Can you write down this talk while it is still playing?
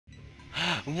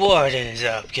What is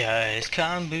up, guys?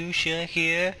 Kombusha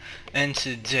here, and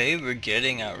today we're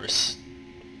getting our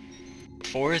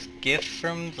fourth gift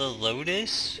from the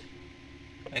Lotus,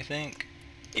 I think.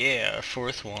 Yeah, our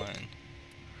fourth one.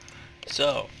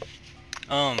 So,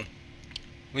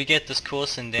 we get this cool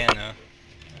Syandana,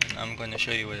 and I'm going to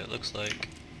show you what it looks like.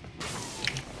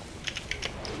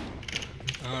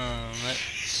 Let's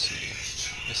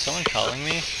see. Is someone calling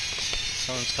me?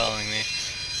 Someone's calling me.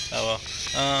 Oh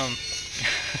well.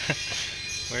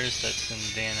 Where's that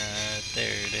Syandana at?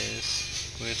 There it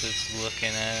is. With its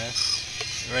looking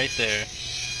ass. Right there.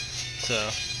 So,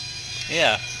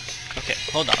 yeah. Okay,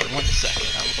 hold on 1 second.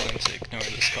 I'm going to ignore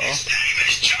this call.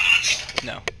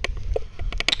 No.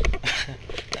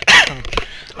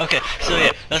 Okay, so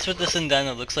yeah, that's what the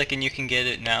Syandana looks like, and you can get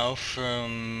it now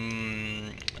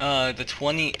from the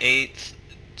 28th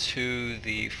to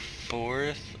the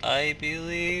 4th, I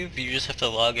believe. You just have to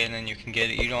log in and you can get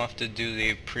it. You don't have to do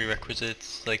the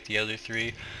prerequisites like the other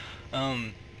three.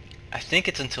 I think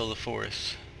it's until the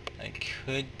 4th. I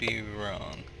could be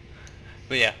wrong.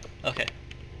 But yeah, okay.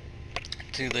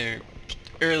 It's either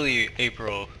early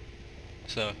April.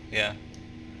 So, yeah.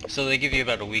 So they give you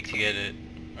about a week to get it.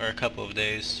 Or a couple of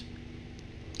days.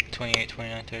 28,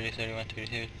 29, 30, 31,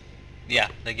 32. Yeah,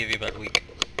 they give you about a week.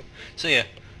 So yeah,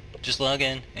 just log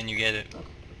in and you get it. Okay,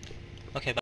 bye.